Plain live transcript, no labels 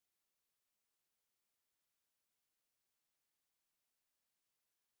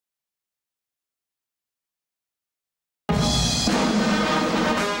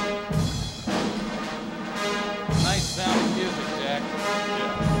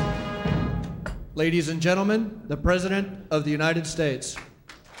Ladies and gentlemen, the President of the United States.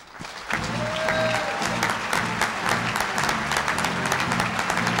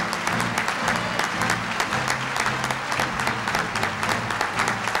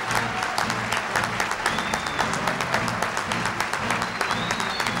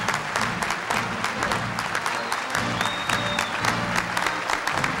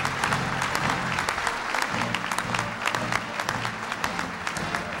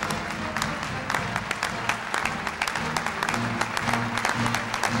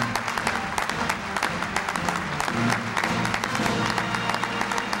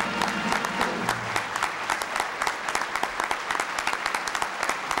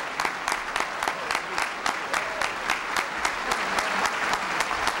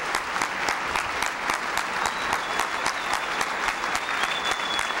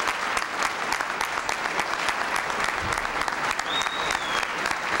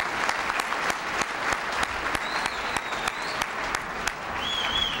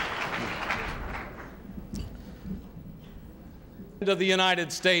 Of the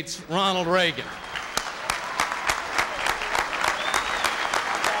United States, Ronald Reagan. God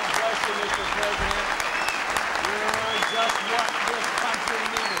bless you, Mr. President. You're just what this country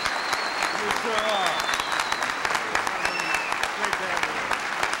needed. You sure are. Great to have you.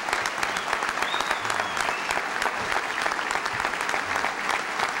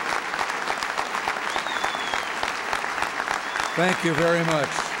 Thank you very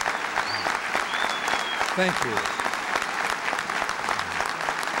much. Thank you.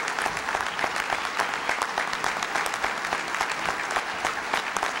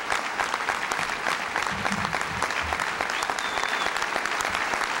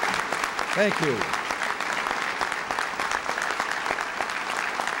 Thank you.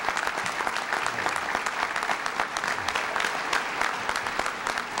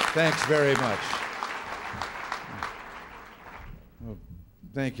 Thanks very much. Well,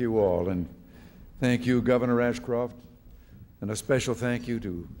 thank you all, and thank you, Governor Ashcroft, and a special thank you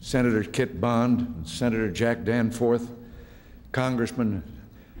to Senator Kit Bond, and Senator Jack Danforth, Congressman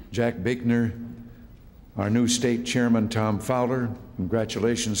Jack Buechner, our new state chairman, Tom Fowler.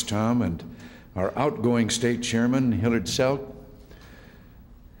 Congratulations, Tom, and our outgoing state chairman, Hillard Selt.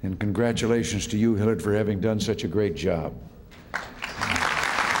 And congratulations to you, Hillard, for having done such a great job.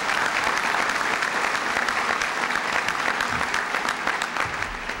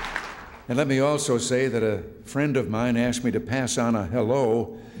 And let me also say that a friend of mine asked me to pass on a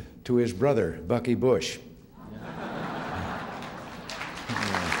hello to his brother, Bucky Bush.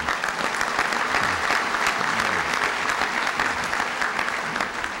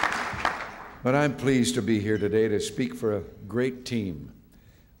 But I'm pleased to be here today to speak for a great team.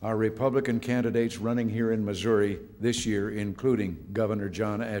 Our Republican candidates running here in Missouri this year, including Governor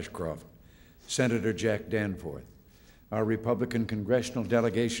John Ashcroft, Senator Jack Danforth, our Republican congressional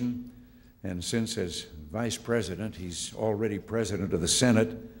delegation, and since as Vice President, he's already President of the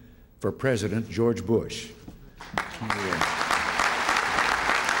Senate, for President George Bush.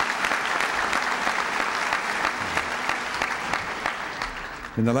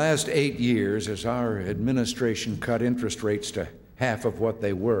 In the last 8 years, as our administration cut interest rates to half of what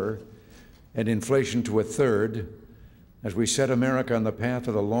they were, and inflation to a third, as we set America on the path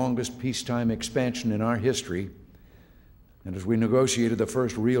of the longest peacetime expansion in our history, and as we negotiated the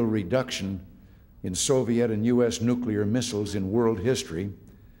first real reduction in Soviet and U.S. nuclear missiles in world history,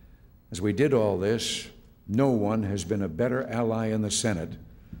 as we did all this, no one has been a better ally in the Senate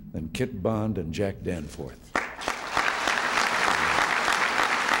than Kit Bond and Jack Danforth.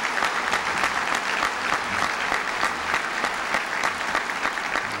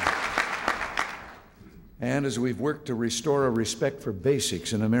 And as we've worked to restore a respect for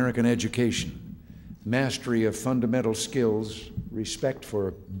basics in American education, mastery of fundamental skills, respect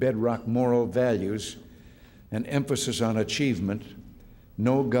for bedrock moral values, and emphasis on achievement,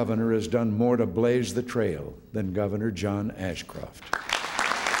 no governor has done more to blaze the trail than Governor John Ashcroft.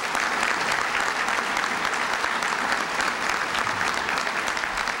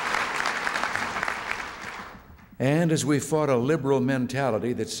 And as we fought a liberal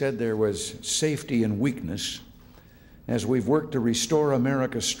mentality that said there was safety in weakness, as we've worked to restore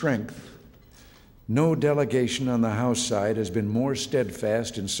America's strength, no delegation on the House side has been more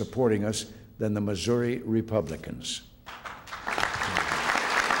steadfast in supporting us than the Missouri Republicans.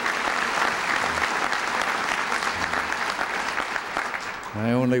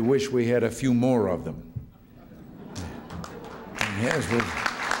 I only wish we had a few more of them.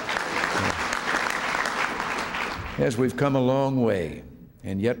 Yes, we've come a long way,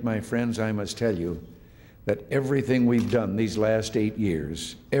 and yet, my friends, I must tell you, that everything we've done these last 8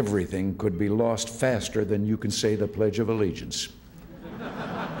 years, everything could be lost faster than you can say the Pledge of Allegiance.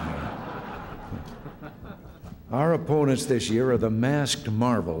 Our opponents this year are the masked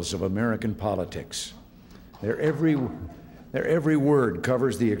marvels of American politics. Their every word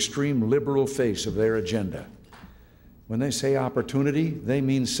covers the extreme liberal face of their agenda. When they say opportunity, they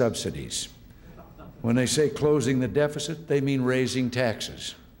mean subsidies. When they say closing the deficit, they mean raising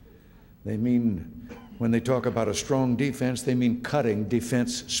taxes. When they talk about a strong defense, they mean cutting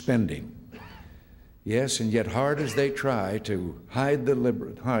defense spending. Yes, and yet hard as they try to hide the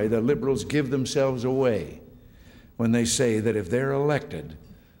liberals give themselves away when they say that if they're elected,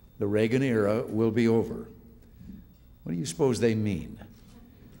 the Reagan era will be over. What do you suppose they mean?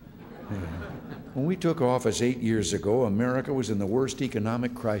 When we took office 8 years ago, America was in the worst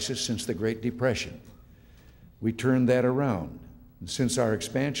economic crisis since the Great Depression. We turned that around. And since our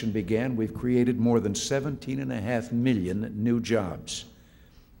expansion began, we've created more than 17.5 million new jobs,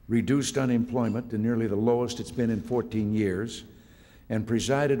 reduced unemployment to nearly the lowest it's been in 14 years, and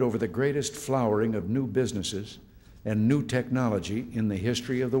presided over the greatest flowering of new businesses and new technology in the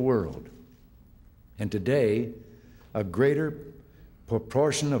history of the world. And today, a greater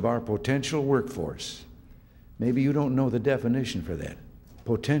proportion of our potential workforce, maybe you don't know the definition for that,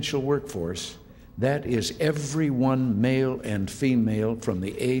 potential workforce, that is everyone, male and female, from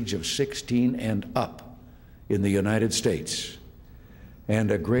the age of 16 and up in the United States.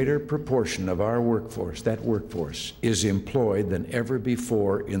 And a greater proportion of our workforce, that workforce, is employed than ever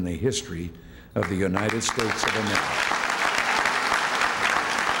before in the history of the United States of America.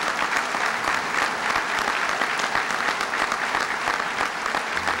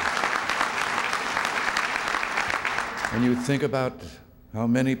 When you think about how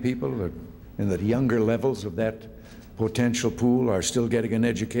many people are in the younger levels of that potential pool are still getting an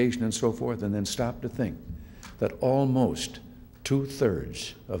education and so forth, and then stop to think that almost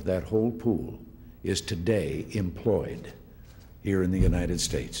 2/3 of that whole pool is today employed here in the United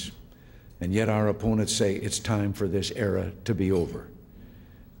States. And yet our opponents say it's time for this era to be over.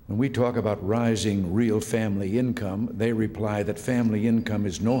 When we talk about rising real family income, they reply that family income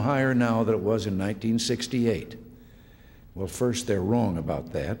is no higher now than it was in 1968. Well, first, they're wrong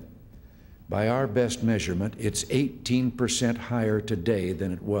about that. By our best measurement, it's 18% higher today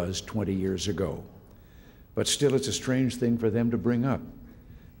than it was 20 years ago. But still, it's a strange thing for them to bring up.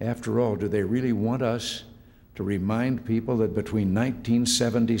 After all, do they really want us to remind people that between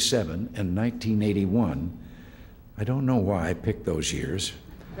 1977 and 1981, I don't know why I picked those years,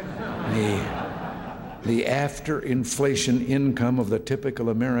 the after-inflation income of the typical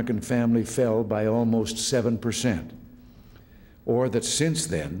American family fell by almost 7%. Or that since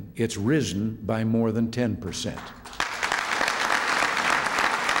then, it's risen by more than 10%.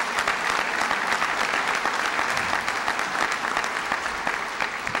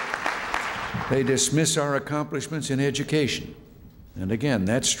 They dismiss our accomplishments in education. And again,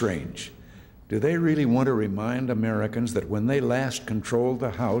 that's strange. Do they really want to remind Americans that when they last controlled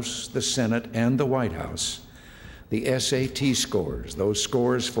the House, the Senate, and the White House, the SAT scores, those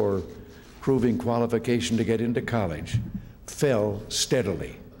scores for proving qualification to get into college, fell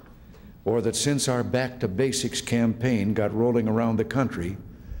steadily? Or that since our Back to Basics campaign got rolling around the country,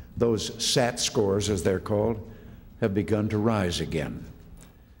 those SAT scores, as they're called, have begun to rise again.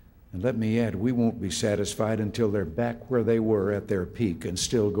 And let me add, we won't be satisfied until they're back where they were at their peak and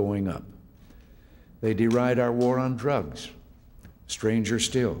still going up. They deride our war on drugs. Stranger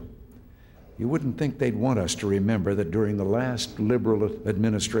still, you wouldn't think they'd want us to remember that during the last liberal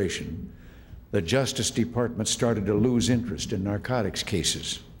administration, the Justice Department started to lose interest in narcotics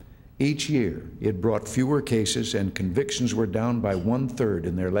cases. Each year, it brought fewer cases, and convictions were down by 1/3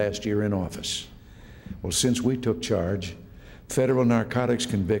 in their last year in office. Well, since we took charge, federal narcotics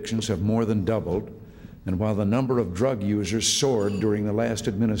convictions have more than doubled, and while the number of drug users soared during the last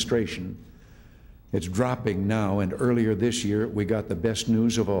administration, it's dropping now, and earlier this year, we got the best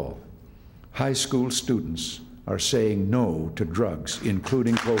news of all. High school students are saying no to drugs,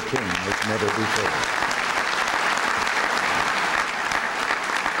 including cocaine, like never before.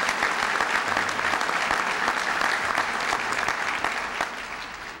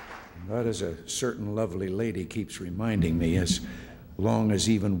 But as a certain lovely lady keeps reminding me, as long as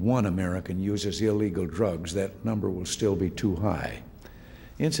even one American uses illegal drugs, that number will still be too high.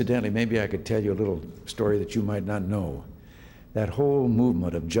 Incidentally, maybe I could tell you a little story that you might not know. That whole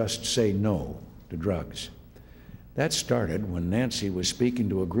movement of just say no to drugs, that started when Nancy was speaking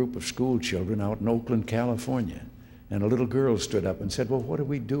to a group of school children out in Oakland, California. And a little girl stood up and said, well, what do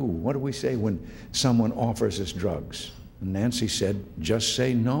we do? What do we say when someone offers us drugs? And Nancy said, just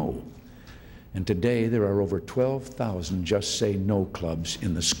say no. And today there are over 12,000 Just Say No clubs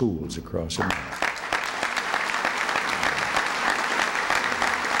in the schools across America.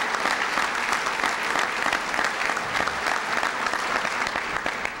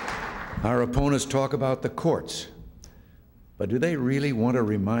 Our opponents talk about the courts, but do they really want to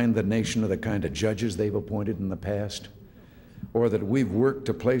remind the nation of the kind of judges they've appointed in the past? Or that we've worked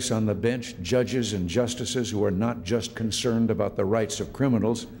to place on the bench judges and justices who are not just concerned about the rights of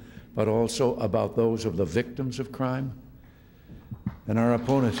criminals, but also about those of the victims of crime? And our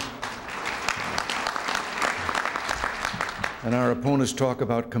opponents talk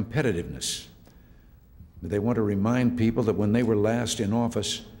about competitiveness. They want to remind people that when they were last in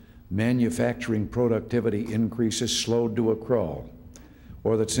office, manufacturing productivity increases slowed to a crawl,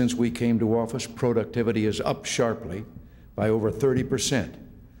 or that since we came to office, productivity is up sharply by over 30%,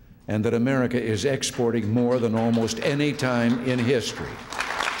 and that America is exporting more than almost any time in history.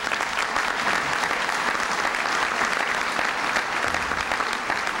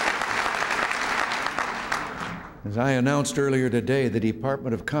 As I announced earlier today, the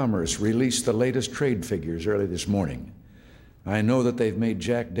Department of Commerce released the latest trade figures early this morning. I know that they've made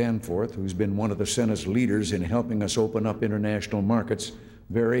Jack Danforth, who's been one of the Senate's leaders in helping us open up international markets,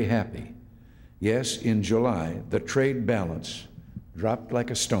 very happy. Yes, in July, the trade balance dropped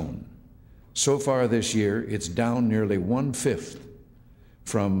like a stone. So far this year, it's down nearly 1/5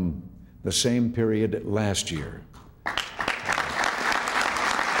 from the same period last year.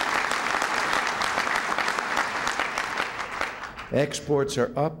 Exports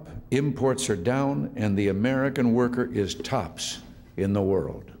are up, imports are down, and the American worker is tops in the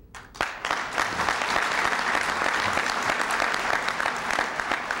world.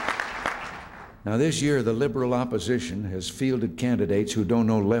 Now, this year, the liberal opposition has fielded candidates who don't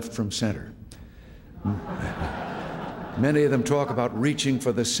know left from center. Many of them talk about reaching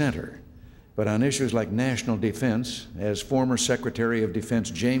for the center, but on issues like national defense, as former Secretary of Defense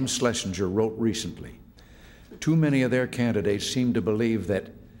James Schlesinger wrote recently, too many of their candidates seem to believe that,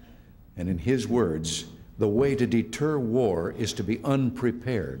 and in his words, the way to deter war is to be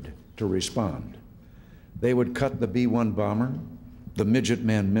unprepared to respond. They would cut the B-1 bomber, the Midget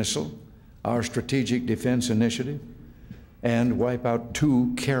Man missile, our Strategic Defense Initiative, and wipe out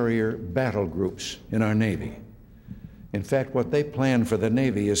 2 carrier battle groups in our Navy. In fact, what they plan for the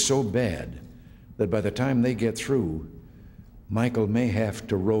Navy is so bad that by the time they get through, Michael may have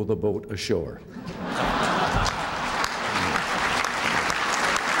to row the boat ashore.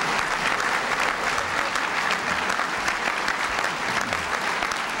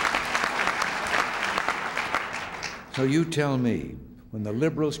 So you tell me, when the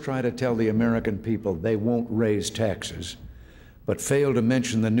liberals try to tell the American people they won't raise taxes, but fail to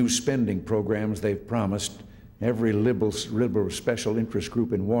mention the new spending programs they've promised every liberal special interest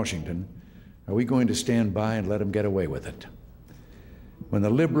group in Washington, are we going to stand by and let them get away with it? When the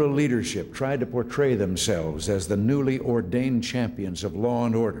liberal leadership tried to portray themselves as the newly ordained champions of law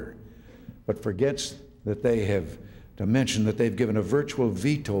and order, but forgets that they have to mention that they've given a virtual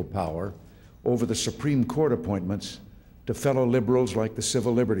veto power over the Supreme Court appointments to fellow liberals like the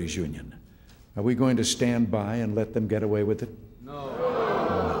Civil Liberties Union, are we going to stand by and let them get away with it?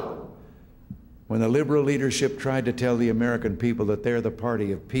 No. When the liberal leadership tried to tell the American people that they're the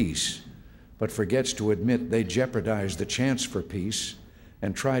party of peace, but forgets to admit they jeopardized the chance for peace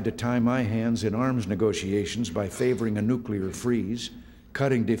and tried to tie my hands in arms negotiations by favoring a nuclear freeze,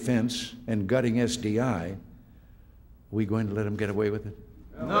 cutting defense, and gutting SDI, are we going to let them get away with it?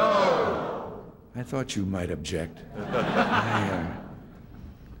 No! I thought you might object. I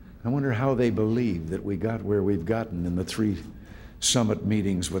wonder how they believe that we got where we've gotten in the 3 summit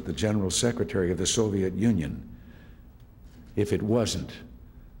meetings with the General Secretary of the Soviet Union if it wasn't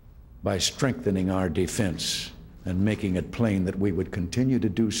by strengthening our defense and making it plain that we would continue to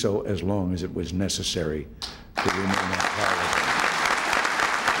do so as long as it was necessary to remain that powerful.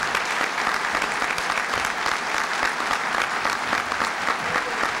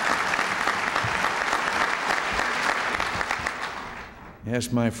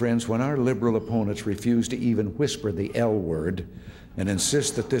 Yes, my friends, when our liberal opponents refuse to even whisper the L word and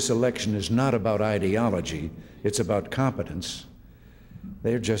insist that this election is not about ideology, it's about competence,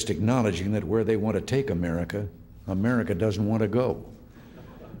 they're just acknowledging that where they want to take America, America doesn't want to go.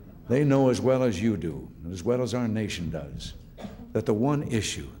 They know as well as you do, as well as our nation does, that the one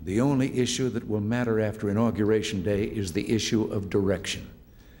issue, the only issue that will matter after Inauguration Day is the issue of direction.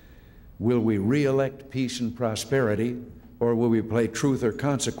 Will we re-elect peace and prosperity, or will we play truth or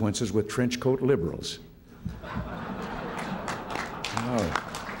consequences with trenchcoat liberals? Oh.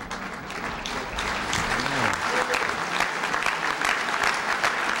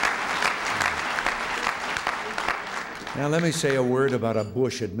 Now, let me say a word about a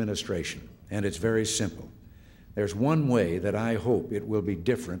Bush administration, and it's very simple. There's one way that I hope it will be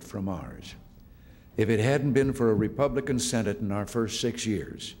different from ours. If it hadn't been for a Republican Senate in our first 6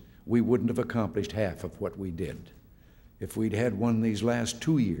 years, we wouldn't have accomplished half of what we did. If we'd had one these last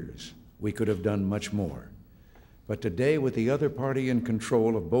 2 years, we could have done much more. But today, with the other party in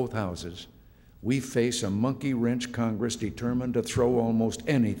control of both houses, we face a monkey-wrench Congress determined to throw almost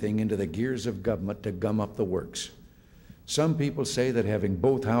anything into the gears of government to gum up the works. Some people say that having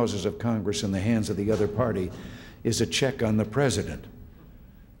both houses of Congress in the hands of the other party is a check on the president.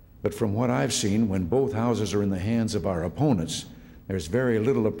 But from what I've seen, when both houses are in the hands of our opponents, there's very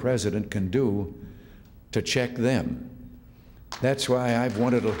little a president can do to check them. That's why I've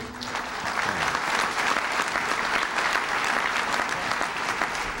wanted to...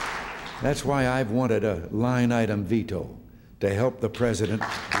 That's why I've wanted a line-item veto to help the president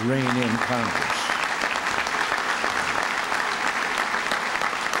rein in Congress.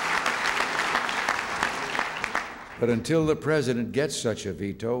 But until the president gets such a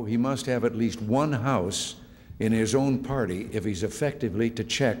veto, he must have at least one House in his own party if he's effectively to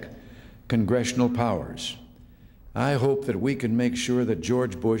check congressional powers. I hope that we can make sure that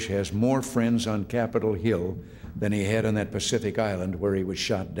George Bush has more friends on Capitol Hill than he had on that Pacific island where he was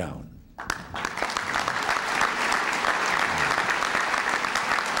shot down.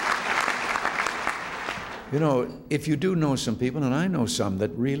 You know, if you do know some people, and I know some that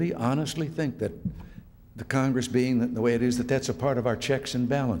really honestly think that the Congress being the way it is, that that's a part of our checks and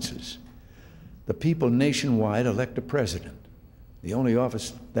balances. The people nationwide elect a president, the only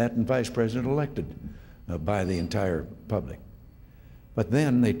office that and vice president elected by the entire public. But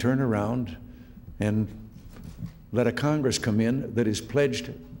then they turn around and let a Congress come in that is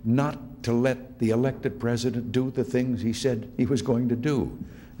pledged not to let the elected president do the things he said he was going to do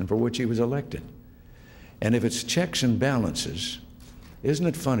and for which he was elected. And if it's checks and balances, isn't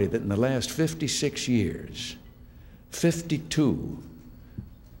it funny that in the last 56 years, 52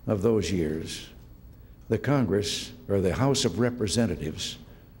 of those years, the Congress, or the House of Representatives,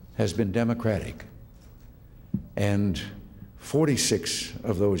 has been Democratic. And 46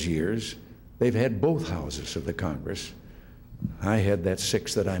 of those years, they've had both houses of the Congress. I had that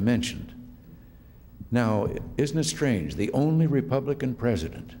 6 that I mentioned. Now, isn't it strange? The only Republican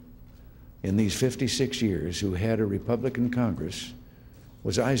president in these 56 years who had a Republican Congress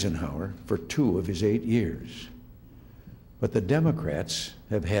was Eisenhower for 2 of his 8 years. But the Democrats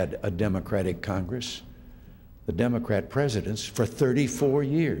have had a Democratic Congress, the Democrat presidents, for 34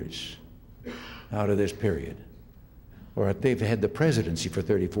 years out of this period. Or they've had the presidency for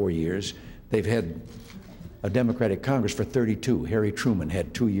 34 years. They've had a Democratic Congress for 32. Harry Truman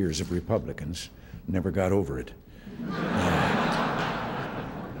had 2 years of Republicans, never got over it.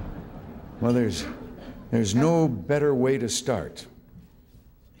 Well, there's no better way to start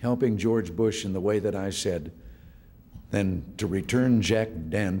helping George Bush in the way that I said than to return Jack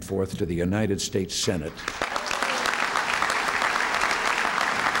Danforth to the United States Senate.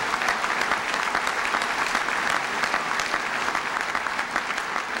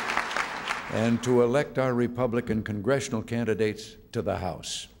 And to elect our Republican congressional candidates to the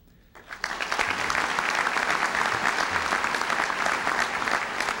House.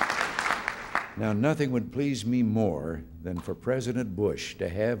 Now, nothing would please me more than for President Bush to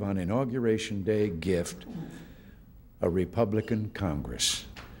have on Inauguration Day gift a Republican Congress.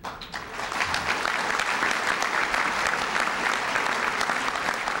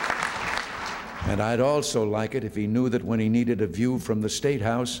 And I'd also like it if he knew that when he needed a view from the State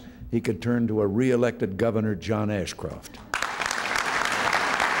House, he could turn to a re-elected Governor John Ashcroft.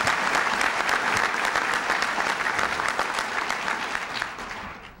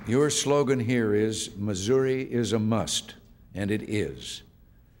 Your slogan here is, Missouri is a must, and it is.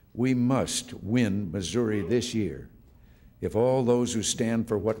 We must win Missouri this year if all those who stand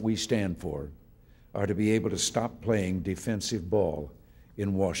for what we stand for are to be able to stop playing defensive ball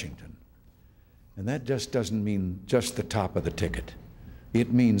in Washington. And that just doesn't mean just the top of the ticket.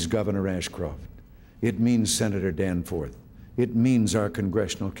 It means Governor Ashcroft. It means Senator Danforth. It means our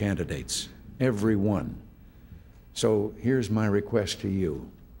congressional candidates, every one. So here's my request to you.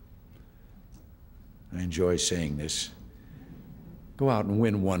 I enjoy saying this. Go out and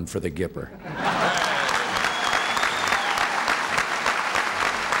win one for the Gipper.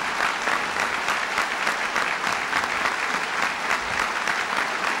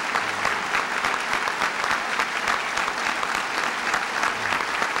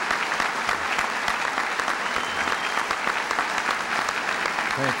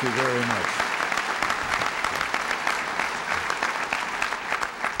 Thank you very much.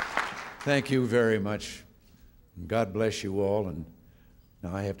 Thank you very much, God bless you all, and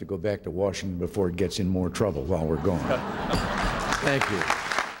now I have to go back to Washington before it gets in more trouble while we're gone. Thank you.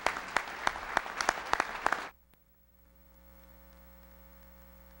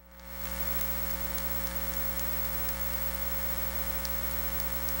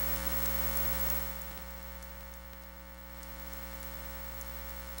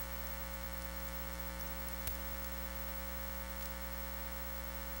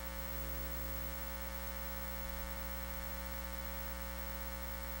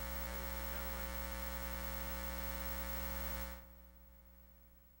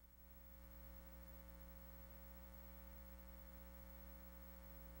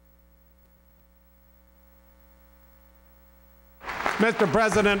 Mr.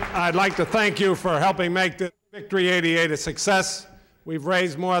 President, I'd like to thank you for helping make the Victory 88 a success. We've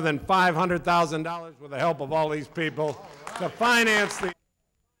raised more than $500,000 with the help of all these people to finance the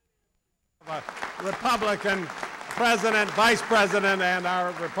Republican president, vice president, and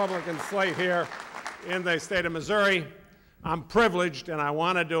our Republican slate here in the state of Missouri. I'm privileged, and I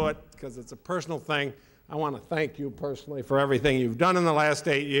want to do it because it's a personal thing. I want to thank you personally for everything you've done in the last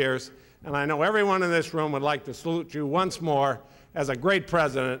 8 years, and I know everyone in this room would like to salute you once more as a great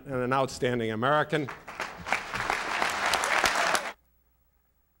president and an outstanding American.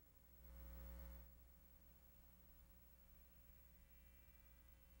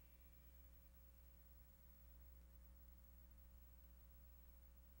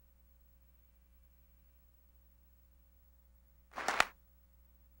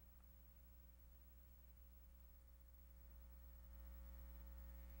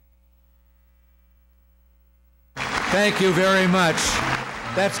 Thank you very much.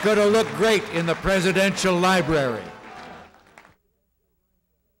 That's going to look great in the presidential library.